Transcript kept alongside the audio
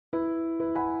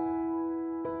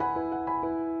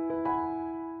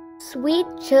Sweet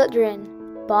children,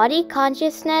 body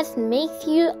consciousness makes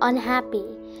you unhappy.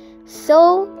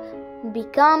 So,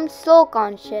 become soul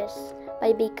conscious.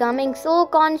 By becoming soul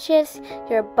conscious,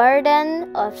 your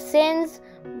burden of sins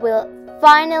will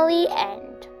finally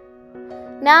end.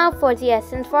 Now for the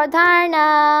essence for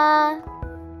dharana.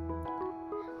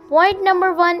 Point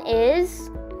number 1 is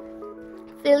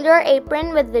fill your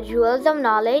apron with the jewels of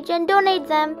knowledge and donate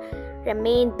them.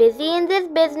 Remain busy in this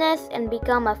business and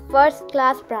become a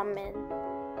first-class Brahmin.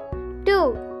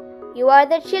 2. You are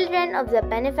the children of the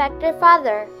benefactor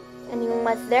Father, and you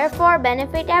must therefore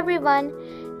benefit everyone.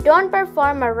 Don't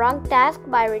perform a wrong task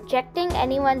by rejecting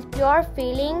anyone's pure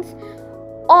feelings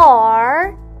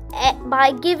or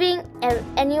by giving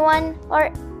anyone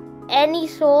or any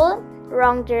soul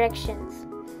wrong directions.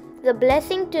 The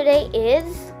blessing today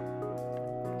is: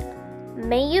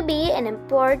 may you be an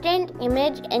important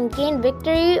image and gain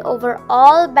victory over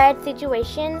all bad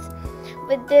situations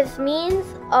with this means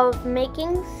of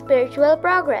making spiritual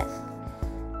progress.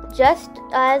 Just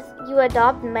as you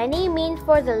adopt many means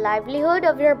for the livelihood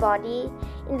of your body,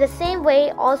 in the same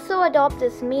way also adopt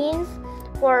this means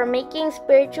for making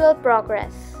spiritual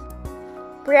progress.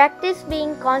 Practice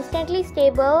being constantly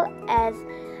stable as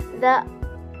the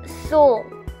soul,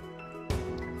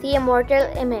 the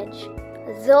immortal image.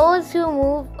 Those who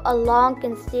move along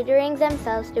considering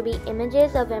themselves to be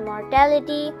images of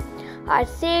immortality are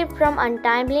saved from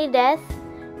untimely death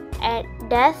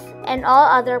and all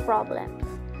other problems.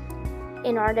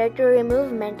 In order to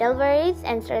remove mental worries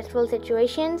and stressful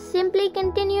situations, simply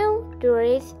continue to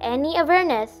raise any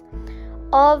awareness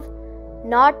of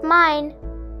not mine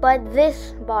but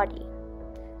this body.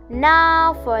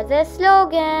 Now for the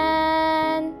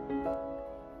slogan.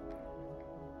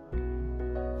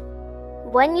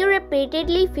 When you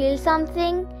repeatedly feel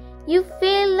something, you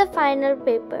feel the final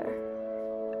paper.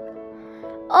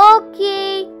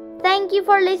 Okay, thank you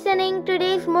for listening to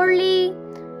today's Murli.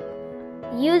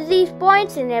 Use these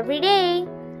points in everyday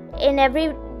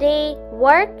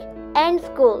work and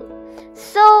school.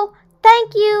 So,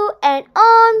 thank you and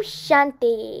Om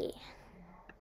Shanti.